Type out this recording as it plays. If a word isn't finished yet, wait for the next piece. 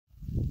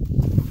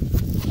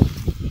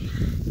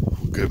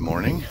Good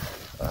morning.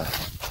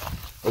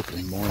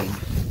 Opening morning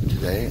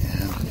today,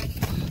 and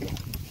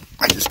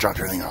I just dropped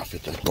everything off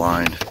at the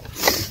blind.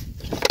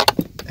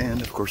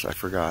 And of course I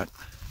forgot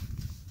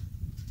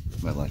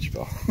my lunch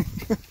bell.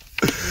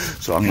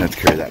 So I'm gonna have to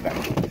carry that back.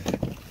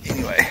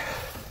 Anyway,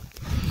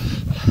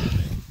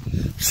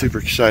 super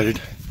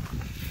excited.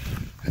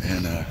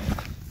 And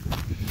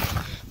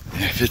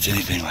if it's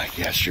anything like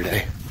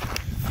yesterday,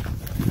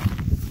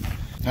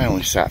 I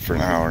only sat for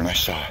an hour and I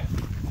saw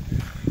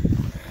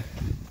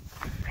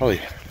I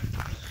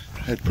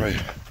had probably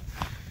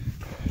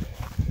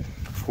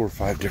 4 or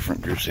 5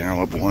 different groups of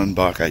antelope. One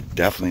buck I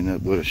definitely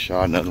would have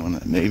shot, another one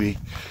that maybe.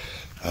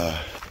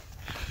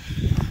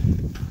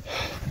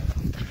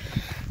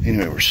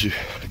 Anyway, we're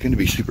going to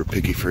be super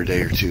picky for a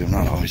day or two. I'm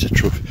not always a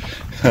trophy,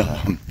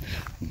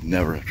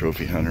 never a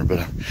trophy hunter, but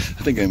I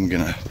think I'm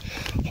going to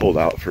hold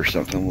out for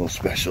something a little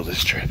special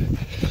this trip.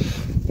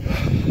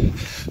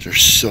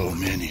 There's so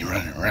many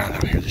running around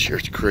out here this year,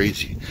 it's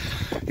crazy.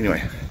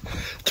 Anyway,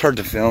 it's hard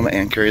to film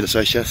and carry this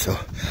ice chest, so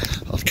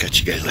I'll catch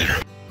you guys later.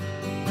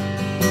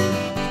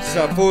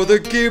 Stop for the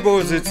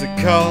keyboards, it's a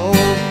call.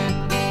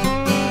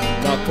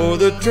 Not for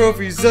the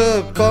trophies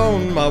up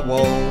on my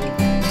wall.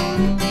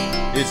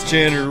 It's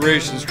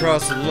generations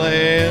across the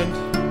land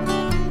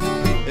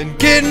and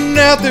getting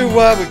out there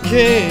while we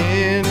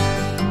can.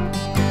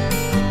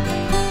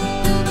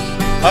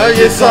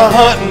 Yes, I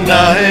hunt and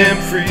I am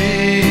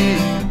free,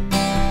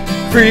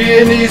 free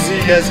and easy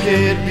as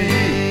can be.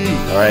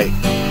 Alright,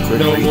 quick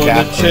No one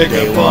recap to check of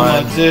day up on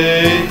my one.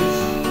 days.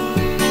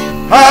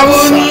 I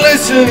wouldn't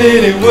listen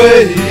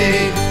anyway.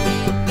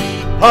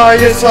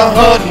 Yes, I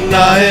hunt and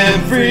I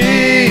am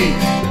free.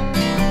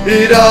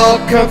 It all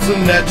comes so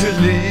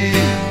naturally.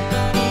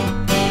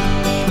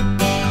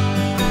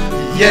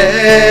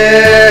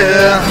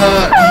 Yeah, I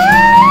hunt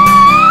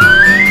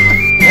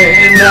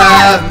and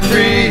I'm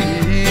free.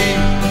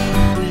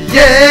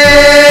 Yeah,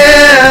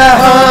 I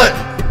hunt.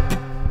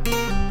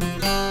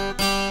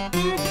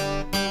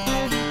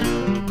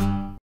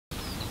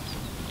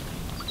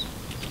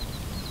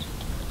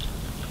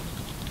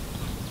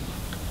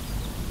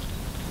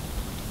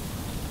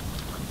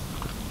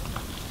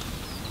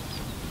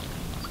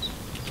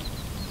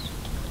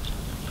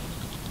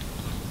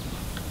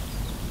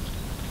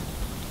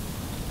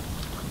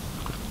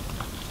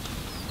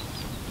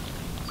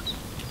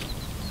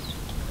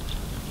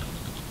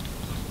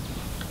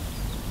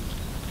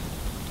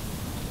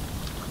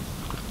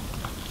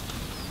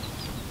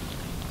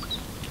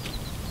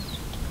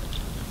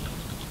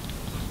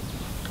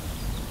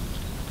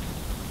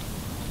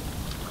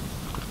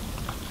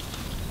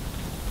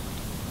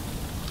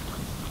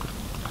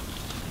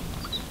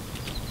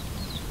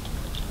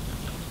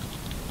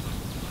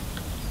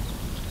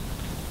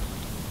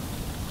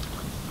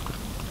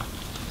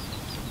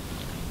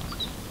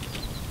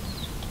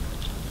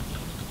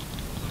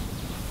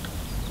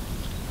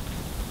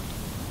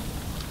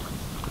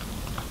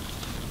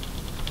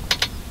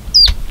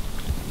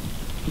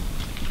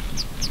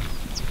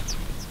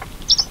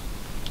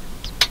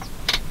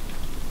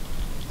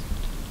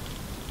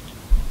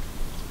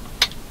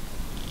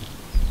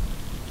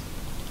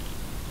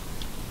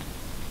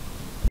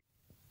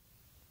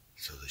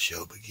 So the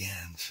show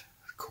begins.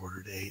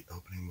 7:45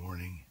 opening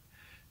morning.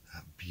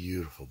 That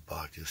beautiful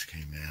buck just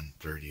came in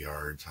 30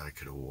 yards. I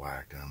could have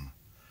whacked him,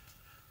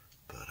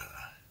 but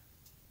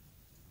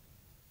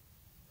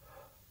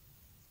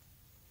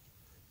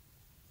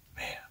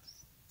man,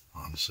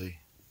 honestly,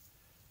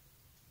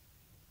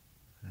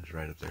 it was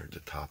right up there at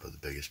the top of the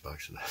biggest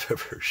bucks that I've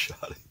ever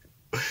shot.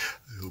 I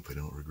hope I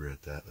don't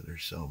regret that, but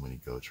there's so many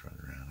goats running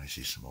around. I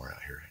see some more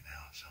out here right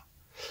now, so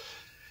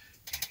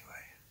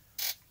anyway,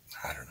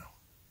 I don't know.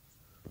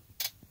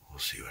 We'll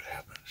see what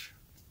happens.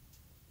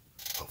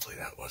 Hopefully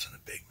that wasn't a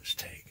big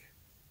mistake.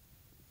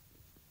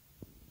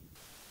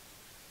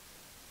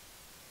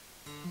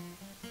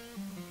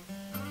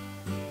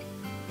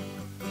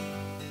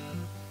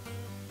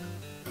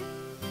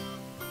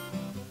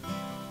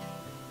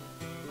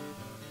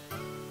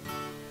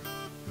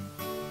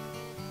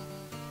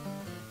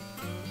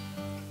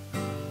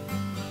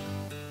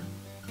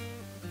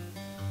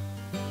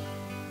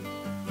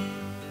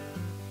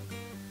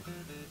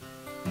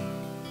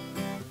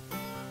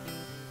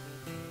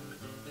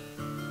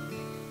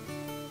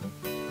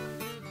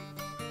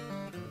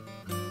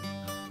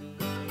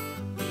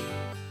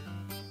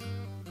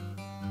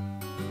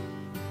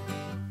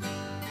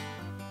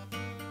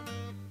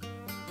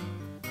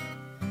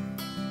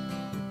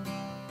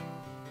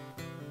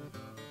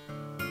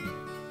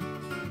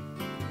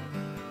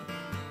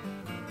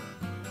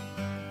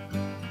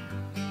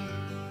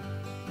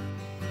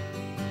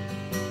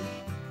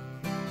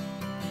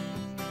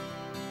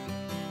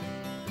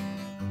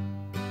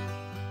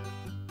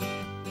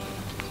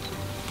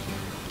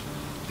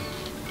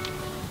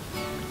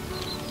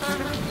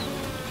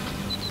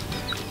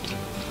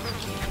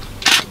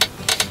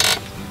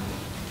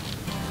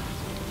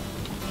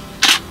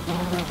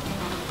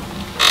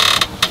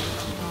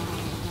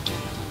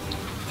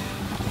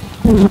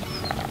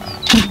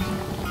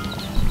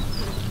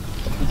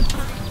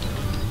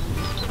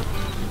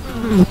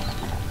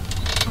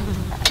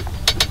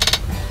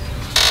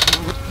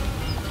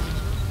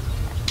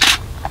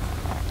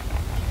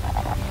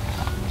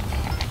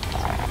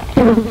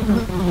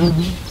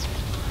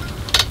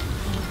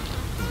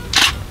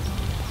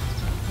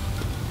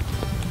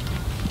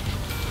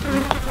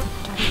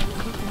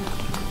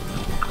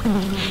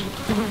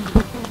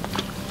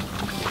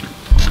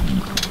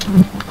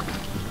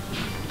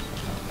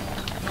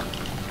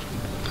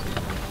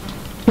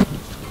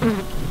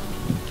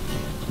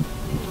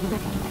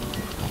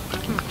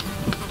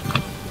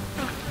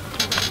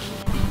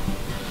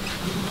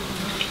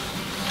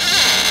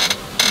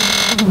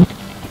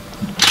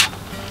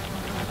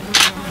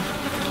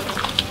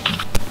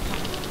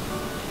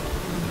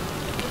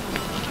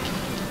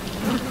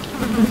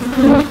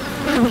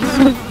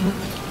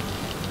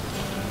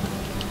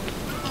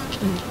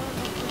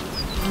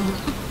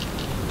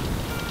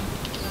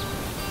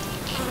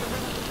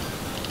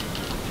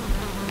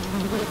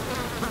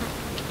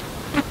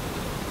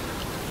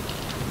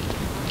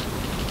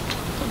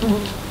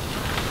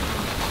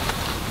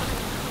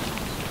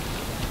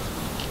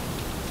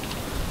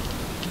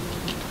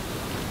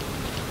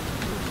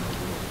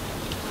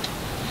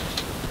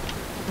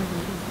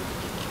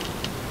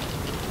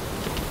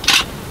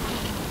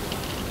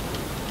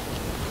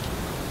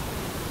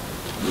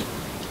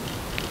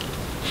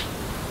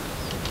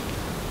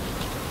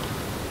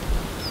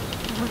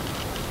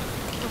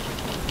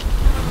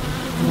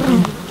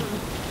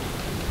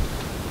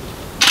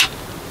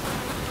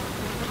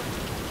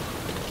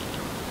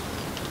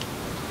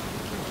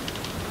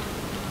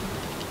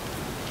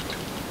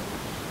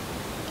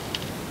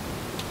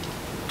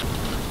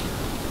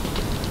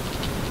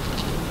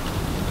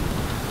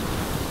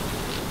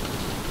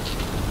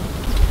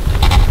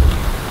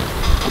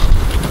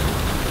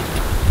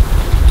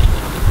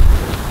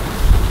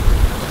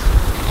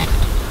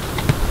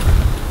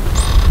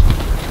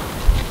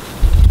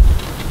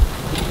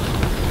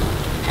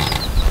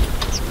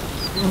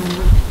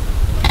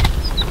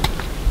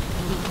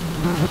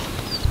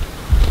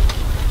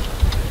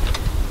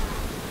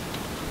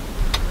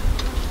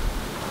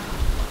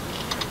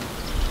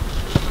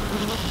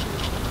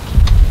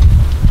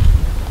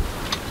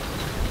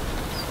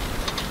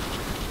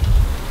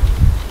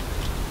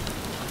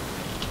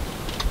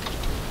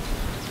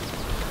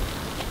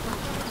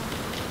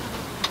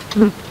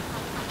 It's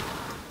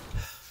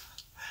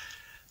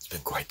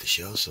been quite the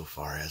show so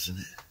far, hasn't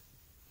it?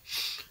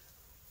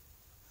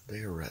 They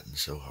are rutting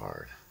so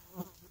hard.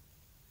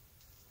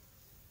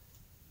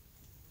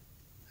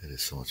 It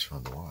is so much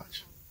fun to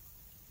watch.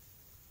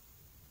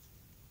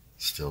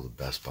 Still, the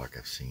best buck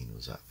I've seen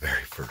was that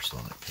very first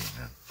one that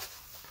came in.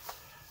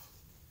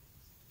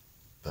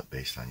 But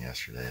based on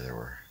yesterday, there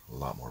were a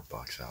lot more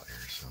bucks out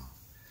here, so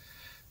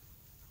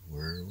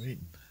we're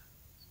waiting.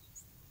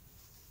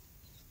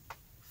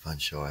 Fun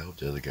show. I hope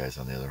the other guys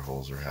on the other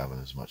holes are having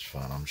as much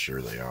fun. I'm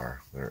sure they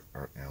are. There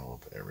are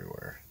antelope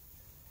everywhere.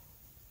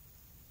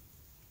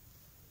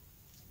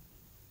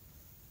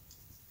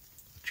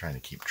 I'm trying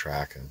to keep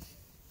track of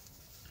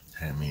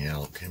how many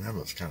antelope came in,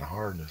 but it's kind of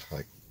hard. It's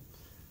like,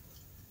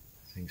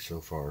 I think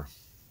so far,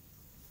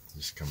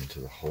 just coming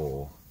to the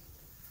hole,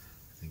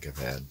 I think I've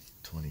had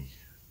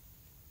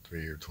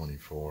 23 or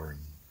 24, and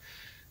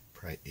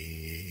probably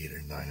 8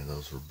 or 9 of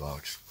those were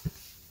bucks.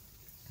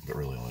 But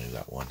really only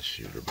that one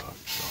shooter buck,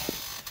 so.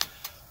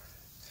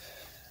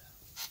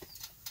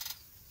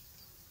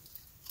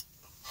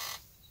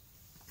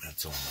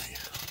 That's only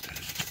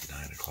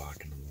 9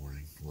 o'clock in the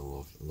morning, a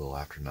little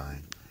after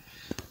 9.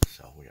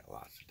 So we got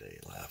lots of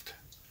days left.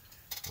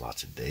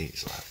 Lots of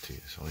days left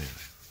too, so anyway.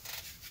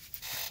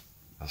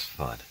 That's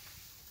fun.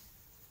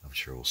 I'm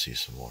sure we'll see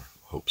some more.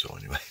 Hope so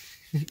anyway.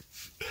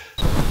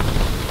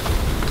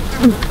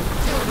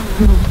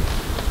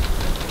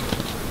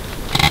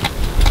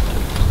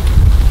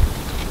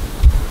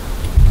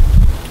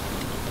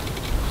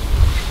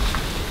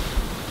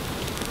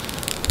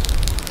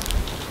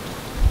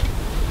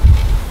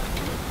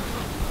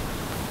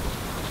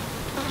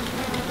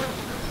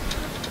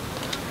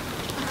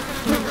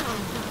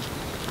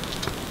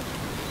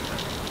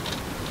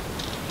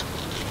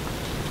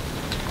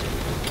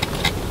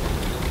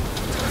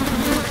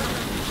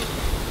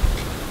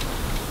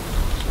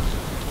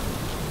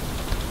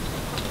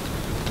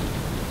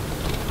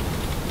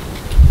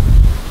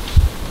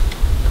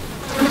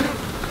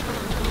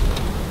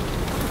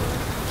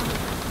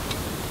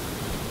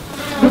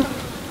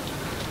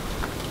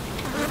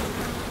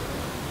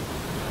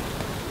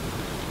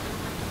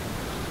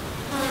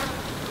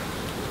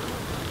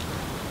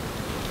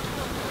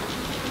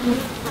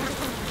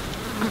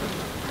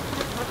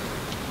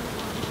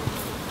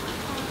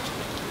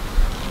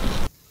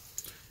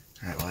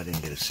 Alright, well, I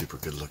didn't get a super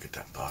good look at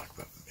that buck,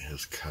 but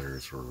his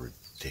cutters were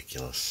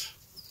ridiculous.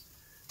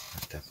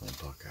 That's definitely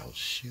a buck I'll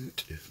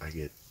shoot if I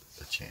get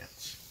a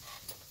chance.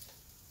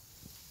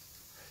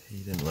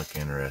 He didn't look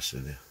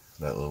interested.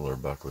 That littler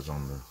buck was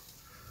on the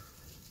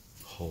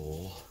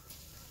hole,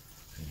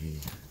 and he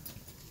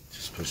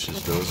just pushed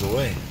his does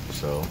away.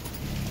 So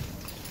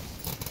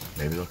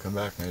maybe they'll come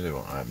back, maybe they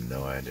won't. I have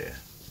no idea.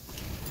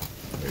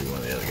 Maybe one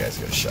of the other guys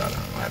got a shot on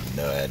him. I have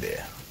no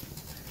idea.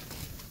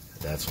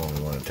 That's one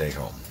we want to take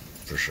home,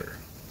 for sure.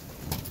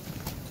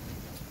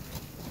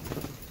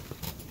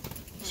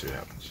 See what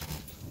happens.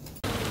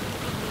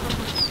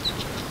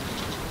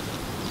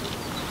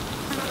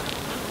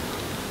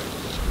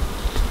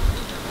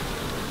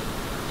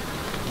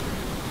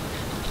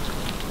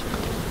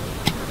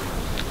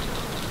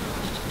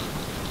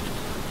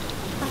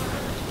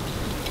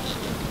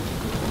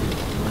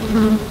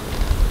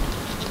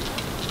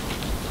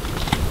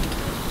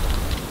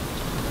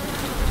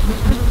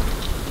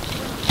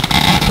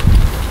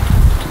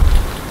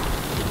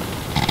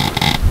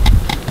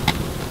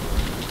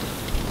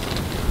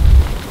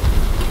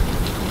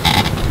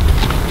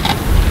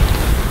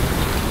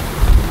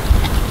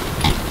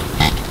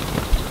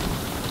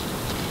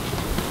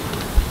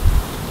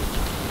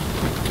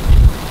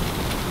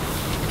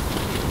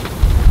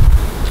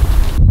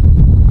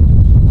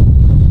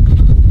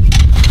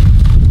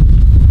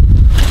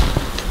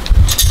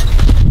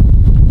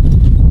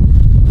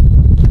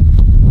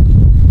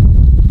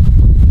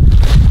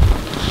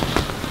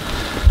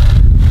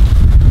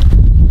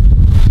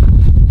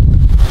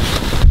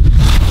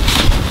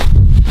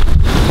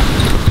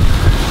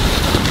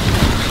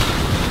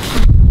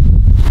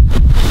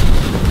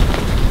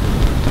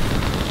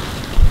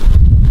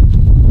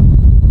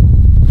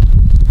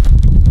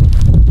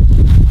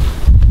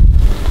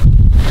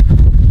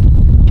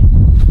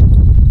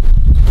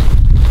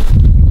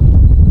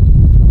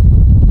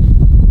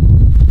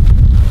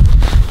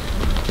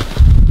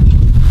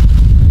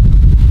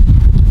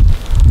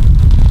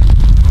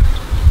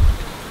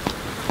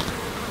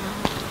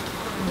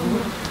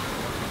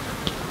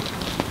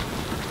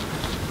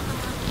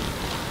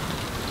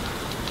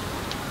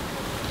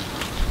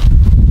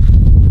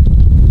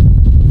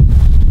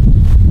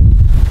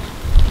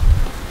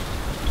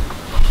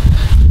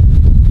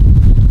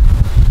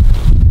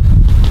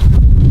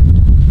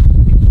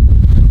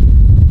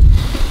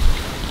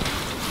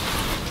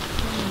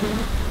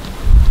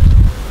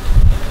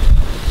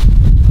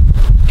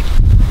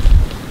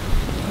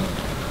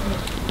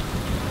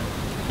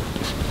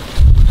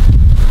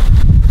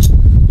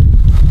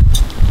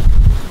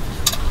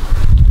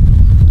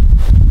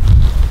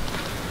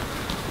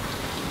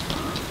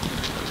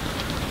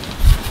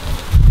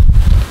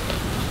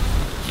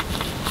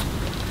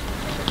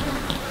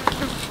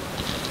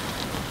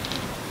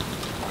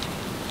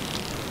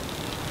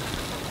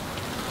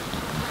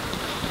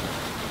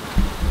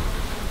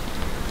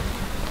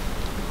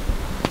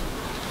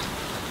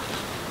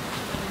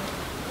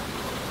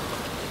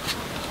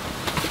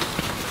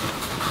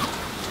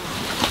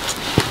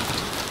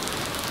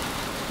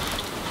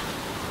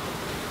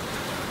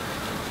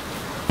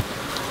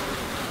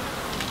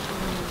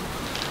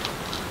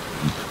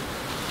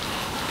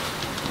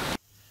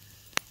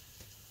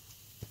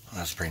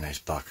 That's a pretty nice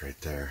buck right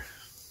there.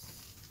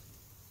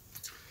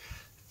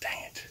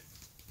 Dang it.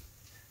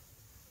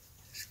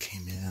 Just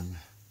came in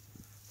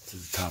to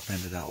the top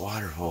end of that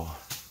water hole.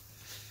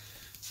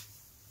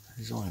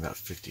 He's only about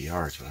 50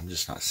 yards, but I'm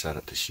just not set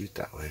up to shoot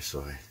that way, so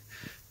I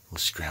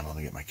was scrambling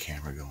to get my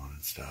camera going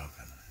and stuff,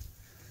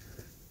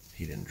 and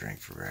he didn't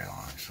drink for very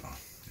long, so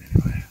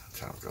anyway, that's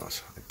how it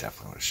goes. I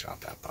definitely would have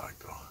shot that buck,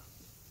 though.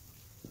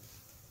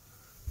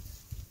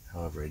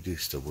 However, I do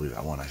still believe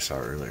that one I saw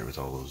earlier with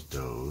all those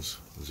does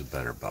was a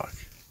better buck.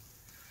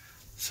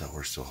 So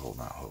we're still holding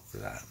out hope for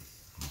that.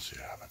 We'll see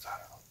what happens. I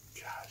don't know.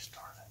 Gosh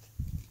darn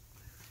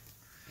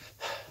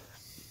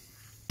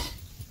it.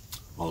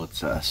 Well,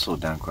 it's slowed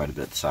down quite a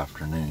bit this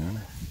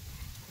afternoon.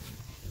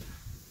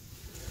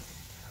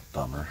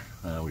 Bummer.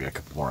 We got a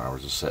couple more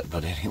hours to sit.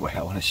 But anyway,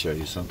 I want to show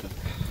you something.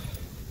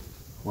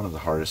 One of the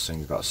hardest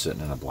things about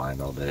sitting in a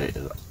blind all day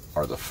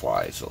are the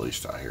flies, at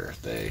least out here.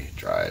 They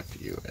drive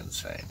you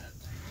insane.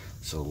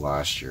 So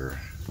last year,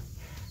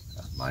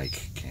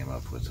 Mike came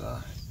up with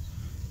a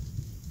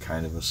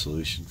kind of a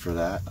solution for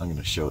that. I'm going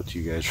to show it to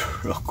you guys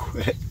real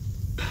quick.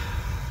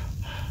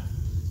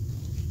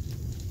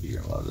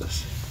 You're going to love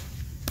this.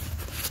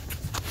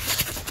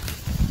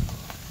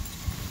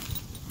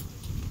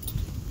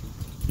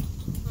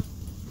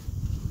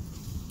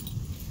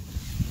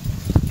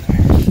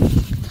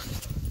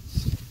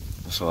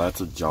 So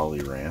that's a Jolly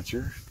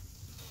Rancher.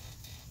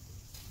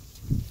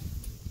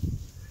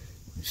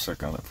 You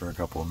suck on it for a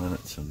couple of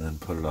minutes and then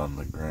put it on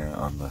the ground,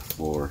 on the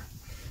floor.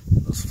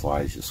 And those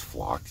flies just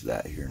flock to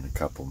that here in a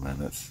couple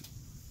minutes.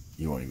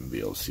 You won't even be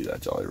able to see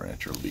that Jolly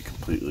Rancher. It'll be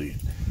completely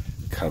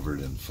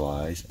covered in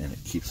flies, and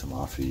it keeps them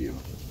off of you.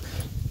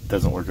 It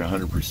doesn't work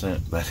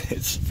 100%, but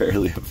it's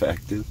fairly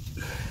effective.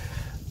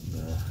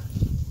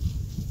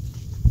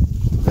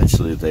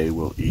 Eventually they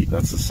will eat.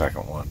 That's the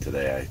second one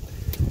today.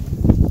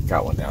 I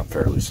got one down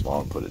fairly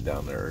small and put it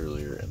down there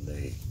earlier, and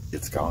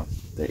it's gone.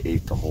 They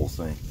ate the whole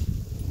thing.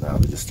 Now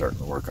they're just starting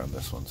to work on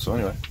this one. So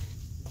anyway,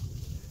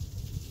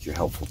 it's your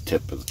helpful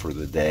tip for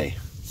the day.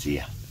 See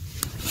ya.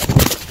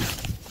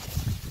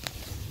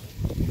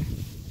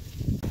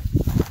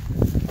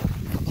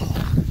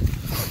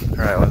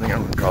 Alright, well, I think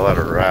I'm going to call that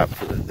a wrap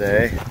for the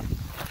day.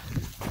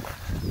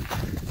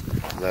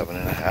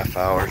 11.5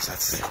 hours.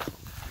 That's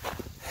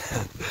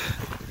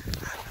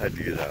had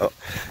to get out.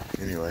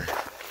 Anyway,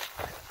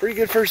 pretty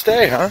good first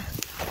day, huh?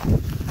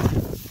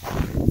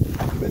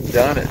 Been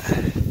done it.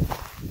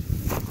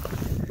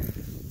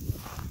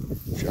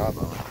 Good job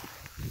on it.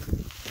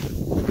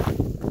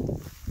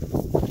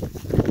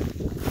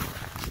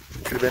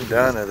 Could have been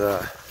done at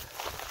I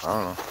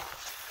don't know,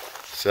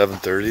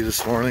 7:30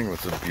 this morning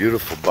with a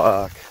beautiful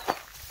buck.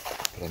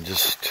 But I'm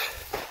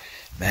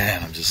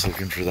just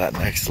looking for that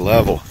next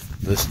level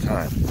this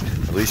time,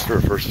 at least for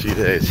the first few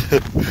days.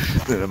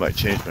 Then I might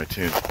change my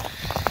tune.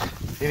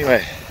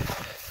 Anyway,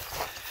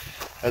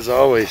 as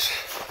always,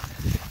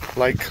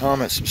 like,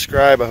 comment,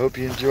 subscribe. I hope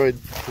you enjoyed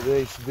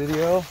today's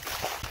video.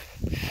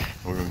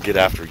 We're going to get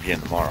after it again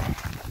tomorrow.